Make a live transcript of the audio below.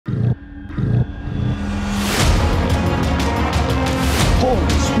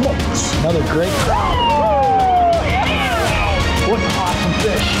Another great crowd. Oh, yeah. What an awesome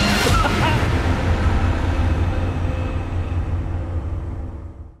fish.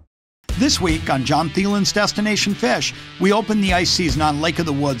 This week on John Thelen's Destination Fish, we open the ice season on Lake of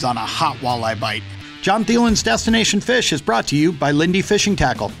the Woods on a hot walleye bite. John Thelen's Destination Fish is brought to you by Lindy Fishing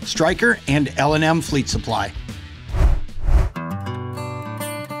Tackle, Striker, and L&M Fleet Supply.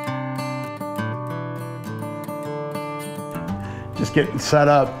 Just getting set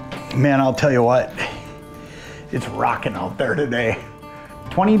up. Man, I'll tell you what, it's rocking out there today.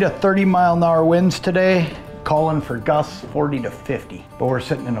 20 to 30 mile an hour winds today, calling for gusts 40 to 50. But we're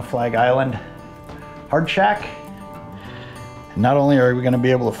sitting in a Flag Island hard shack. And not only are we gonna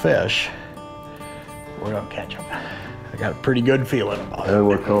be able to fish, we're gonna catch them. I got a pretty good feeling about it. And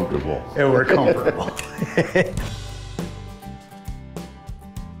we're comfortable. And we're comfortable.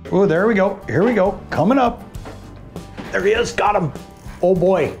 Oh, there we go, here we go, coming up. There he is, got him. Oh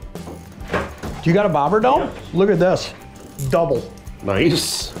boy. Do you got a bobber down? Yeah. Look at this, double.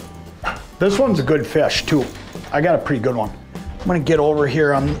 Nice. This one's a good fish too. I got a pretty good one. I'm gonna get over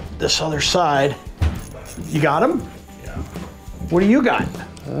here on this other side. You got him? Yeah. What do you got?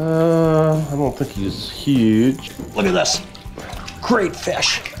 I don't think he's huge. Look at this, great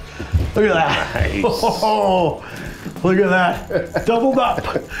fish. Look at that. Nice. Oh, look at that, doubled up.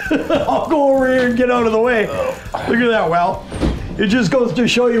 I'll go over here and get out of the way. Look at that, well. It just goes to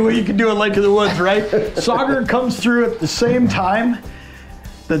show you what you can do in Lake of the Woods, right? Sauger comes through at the same time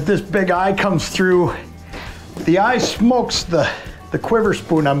that this big eye comes through. The eye smokes the quiver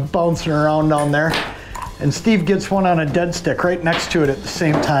spoon I'm bouncing around down there. And Steve gets one on a dead stick right next to it at the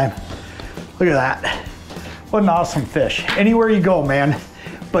same time. Look at that. What an awesome fish. Anywhere you go, man.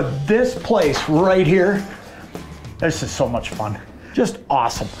 But this place right here, this is so much fun. Just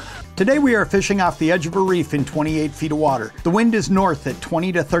awesome. Today we are fishing off the edge of a reef in 28 feet of water. The wind is north at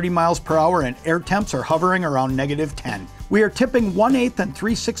 20 to 30 miles per hour and air temps are hovering around -10. We are tipping 1/8 and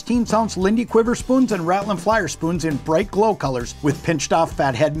 3/16 ounce Lindy quiver spoons and Rattling flyer spoons in bright glow colors with pinched off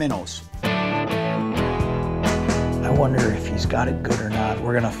fathead minnows. I wonder if he's got it good or not.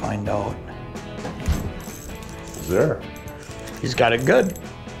 We're gonna find out. He's there. He's got it good.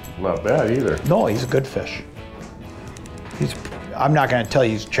 Not bad either. No, he's a good fish. I'm not gonna tell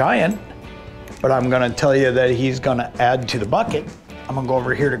you he's giant, but I'm gonna tell you that he's gonna add to the bucket. I'm gonna go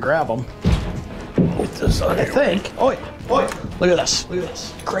over here to grab him. With this I think. Oh, yeah. Oh, yeah. Look at this. Look at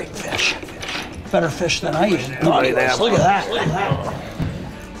this. Great fish. Better fish than I even thought he was. Look at that. Look at that.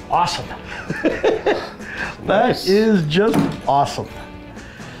 Awesome. That is just awesome.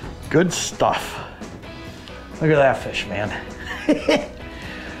 Good stuff. Look at that fish, man.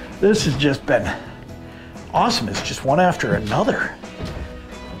 This has just been awesome. It's just one after another.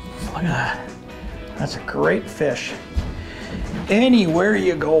 Look at that. That's a great fish. Anywhere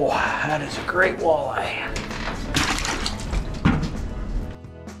you go, that is a great walleye.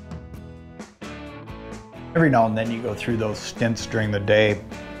 Every now and then you go through those stints during the day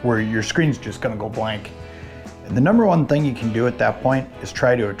where your screen's just gonna go blank. And the number one thing you can do at that point is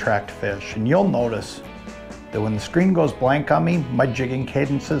try to attract fish. And you'll notice that when the screen goes blank on me, my jigging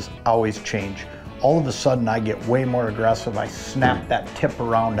cadences always change. All of a sudden I get way more aggressive. I snap that tip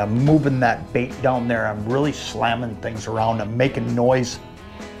around. I'm moving that bait down there. I'm really slamming things around. I'm making noise,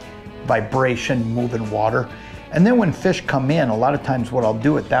 vibration, moving water. And then when fish come in, a lot of times what I'll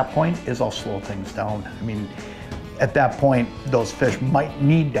do at that point is I'll slow things down. I mean, at that point, those fish might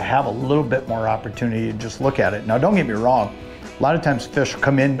need to have a little bit more opportunity to just look at it. Now, don't get me wrong. A lot of times fish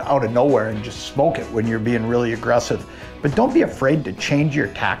come in out of nowhere and just smoke it when you're being really aggressive. But don't be afraid to change your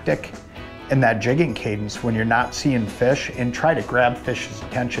tactic and that jigging cadence when you're not seeing fish, and try to grab fish's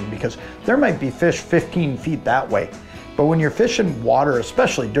attention, because there might be fish 15 feet that way. But when you're fishing water,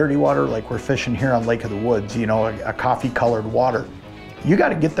 especially dirty water like we're fishing here on Lake of the Woods, you know, a coffee colored water, you got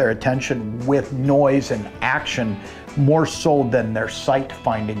to get their attention with noise and action more so than their sight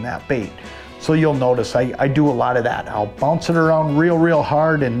finding that bait. So you'll notice I do a lot of that. I'll bounce it around real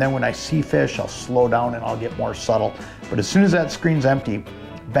hard, and then when I see fish, I'll slow down and I'll get more subtle. But as soon as that screen's empty,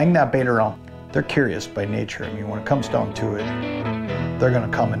 bang that bait around. They're curious by nature. I mean, when it comes down to it, they're gonna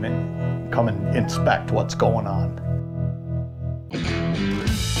come and inspect what's going on.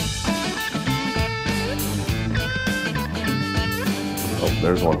 Oh,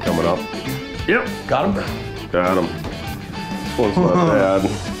 there's one coming up. Yep, got him. Got him. This one's not bad.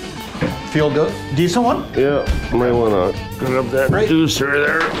 Feel good? Decent one? Yeah, might wanna grab that deucer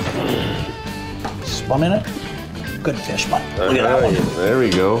there. Spun in it. Good fish, bud. Look at that one. There we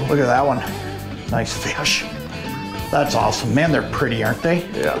go. Look at that one. Nice fish. That's awesome. Man, they're pretty, aren't they?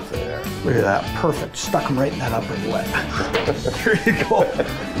 Yeah, they are. Look at that. Perfect. Stuck them right in that upper wet. There you go.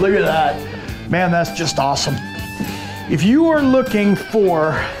 Look at that. Man, that's just awesome. If you are looking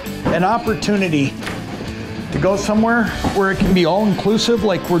for an opportunity to go somewhere where it can be all-inclusive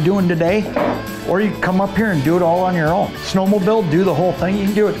like we're doing today, or you can come up here and do it all on your own. Snowmobile, do the whole thing. You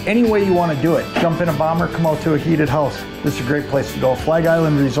can do it any way you want to do it. Jump in a bomber, come out to a heated house. This is a great place to go. Flag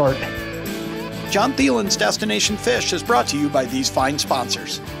Island Resort. John Thelen's Destination Fish is brought to you by these fine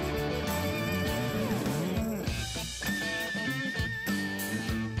sponsors.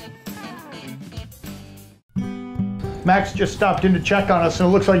 Max just stopped in to check on us and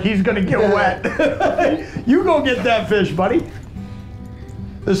it looks like he's gonna get wet. You go get that fish, buddy.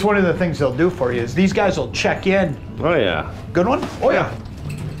 This is one of the things they'll do for you is these guys will check in. Oh yeah. Good one? Oh yeah.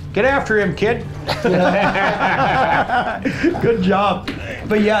 Get after him, kid. Good job.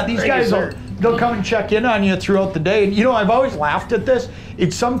 But yeah, these guys they'll come and check in on you throughout the day. And you know, I've always laughed at this.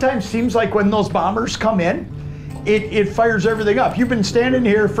 It sometimes seems like when those bombers come in, it fires everything up. You've been standing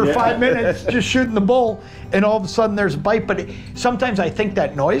here for 5 minutes just shooting the bull and all of a sudden there's a bite. But sometimes I think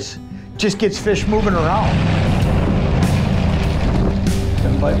that noise just gets fish moving around.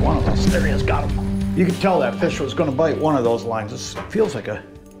 Gonna bite one of those. There he is, got him. You could tell that fish was gonna bite one of those lines. This feels like a...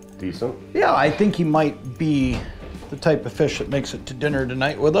 Decent. Yeah, I think he might be the type of fish that makes it to dinner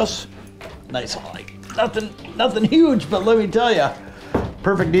tonight with us. Nice walleye. Nothing huge, but let me tell you,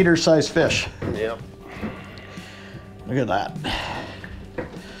 perfect eater size fish. Yep. Look at that.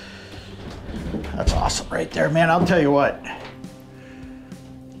 That's awesome right there, man. I'll tell you what.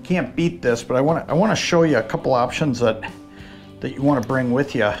 You can't beat this, but I want to show you a couple options that you want to bring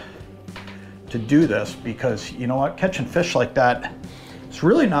with you to do this, because you know what, catching fish like that, it's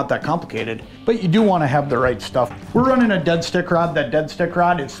really not that complicated, but you do want to have the right stuff. We're running a dead stick rod. That dead stick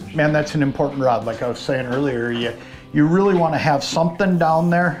rod is, man, that's an important rod. Like I was saying earlier, you really want to have something down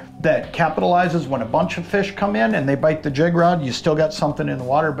there that capitalizes when a bunch of fish come in and they bite the jig rod. You still got something in the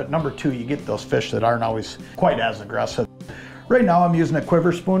water, but number two, you get those fish that aren't always quite as aggressive. Right now I'm using a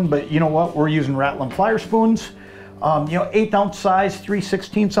quiver spoon, but you know what? We're using Rattling Flyer spoons. You know, 1/8 ounce size,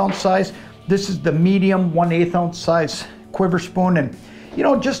 3/16 ounce size. This is the medium 1/8 ounce size quiver spoon, and you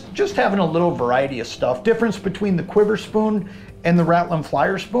know, just having a little variety of stuff. Difference between the quiver spoon and the Rattling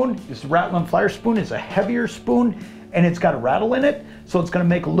Flyer spoon is the Rattling Flyer spoon is a heavier spoon and it's got a rattle in it, so it's gonna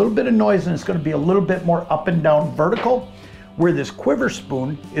make a little bit of noise and it's gonna be a little bit more up and down vertical, where this quiver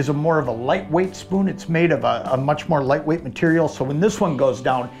spoon is more of a lightweight spoon. It's made of a much more lightweight material, so when this one goes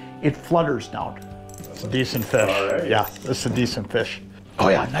down, it flutters down. It's a decent fish. Right. Yeah, this is a decent fish. Oh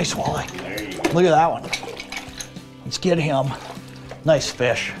yeah, nice walleye. Look at that one. Let's get him. Nice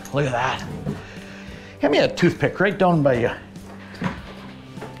fish. Look at that. Hand me a toothpick right down by you.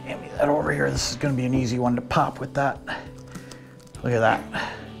 Hand me that over here. This is going to be an easy one to pop with that. Look at that.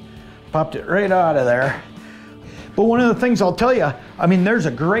 Popped it right out of there. But one of the things I'll tell you, I mean, there's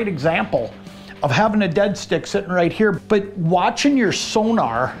a great example of having a dead stick sitting right here, but watching your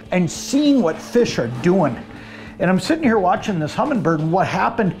sonar and seeing what fish are doing. And I'm sitting here watching this hummingbird, and what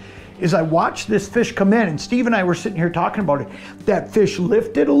happened is I watched this fish come in, and Steve and I were sitting here talking about it. That fish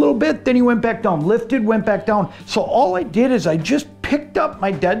lifted a little bit, then he went back down, lifted, went back down. So all I did is I just picked up my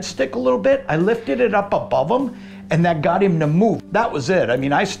dead stick a little bit, I lifted it up above him, and that got him to move. That was it. I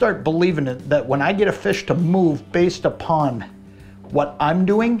mean, I start believing that when I get a fish to move based upon what I'm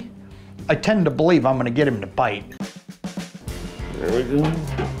doing, I tend to believe I'm gonna get him to bite. There we go.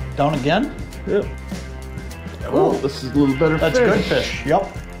 Down again? Yep. Well, this is a little better That's fish. good fish,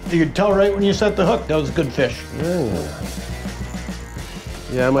 yep. You could tell right when you set the hook, that was a good fish.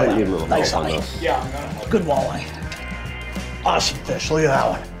 Yeah, I might need a little Nice help on eye. this. Yeah, good walleye. Awesome fish, look at that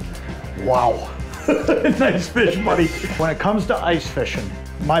one. Wow. Nice fish, buddy. When it comes to ice fishing,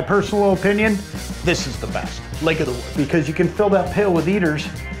 my personal opinion, this is the best. Lake of the Woods, because you can fill that pail with eaters,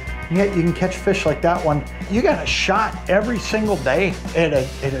 and yet you can catch fish like that one. You got a shot every single day at a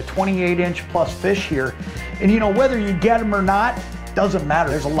 28-inch plus fish here. And you know, whether you get them or not, doesn't matter.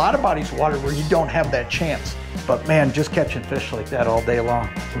 There's a lot of bodies of water where you don't have that chance. But man, just catching fish like that all day long.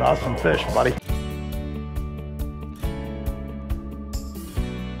 It's an awesome fish, buddy.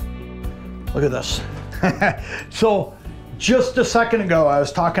 Look at this. So just a second ago, I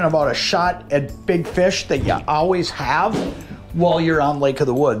was talking about a shot at big fish that you always have while you're on Lake of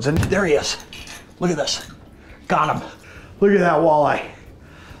the Woods. And there he is. Look at this. Got him. Look at that walleye.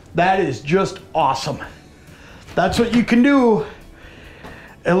 That is just awesome. That's what you can do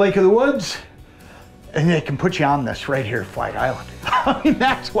at Lake of the Woods, and they can put you on this right here at Flag Island. I mean,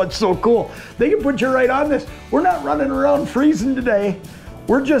 that's what's so cool. They can put you right on this. We're not running around freezing today.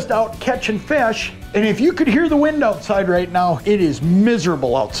 We're just out catching fish, And if you could hear the wind outside right now, it is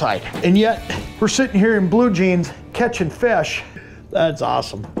miserable outside. And yet, we're sitting here in blue jeans catching fish. That's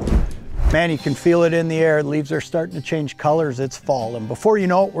awesome. Man, you can feel it in the air. Leaves are starting to change colors. It's fall. And before you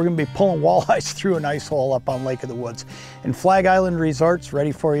know it, we're gonna be pulling walleyes through an ice hole up on Lake of the Woods. And Flag Island Resort's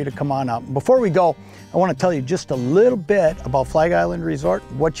ready for you to come on up. Before we go, I wanna tell you just a little bit about Flag Island Resort,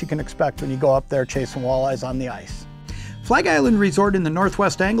 what you can expect when you go up there chasing walleyes on the ice. Flag Island Resort in the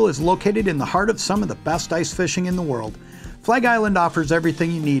Northwest Angle is located in the heart of some of the best ice fishing in the world. Flag Island offers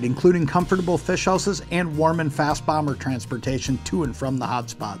everything you need, including comfortable fish houses and warm and fast bomber transportation to and from the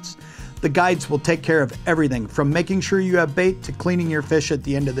hotspots. The guides will take care of everything from making sure you have bait to cleaning your fish at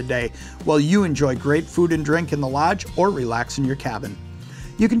the end of the day, while you enjoy great food and drink in the lodge or relax in your cabin.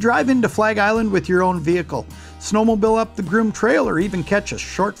 You can drive into Flag Island with your own vehicle, snowmobile up the Groom Trail, or even catch a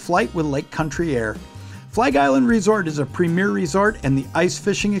short flight with Lake Country Air. Flag Island Resort is a premier resort, and the ice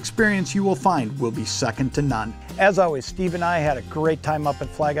fishing experience you will find will be second to none. As always, Steve and I had a great time up at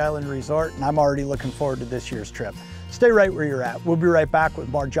Flag Island Resort, and I'm already looking forward to this year's trip. Stay right where you're at. We'll be right back with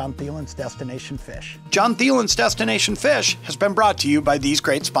more John Thelen's Destination Fish. John Thelen's Destination Fish has been brought to you by these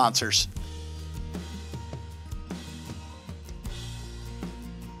great sponsors.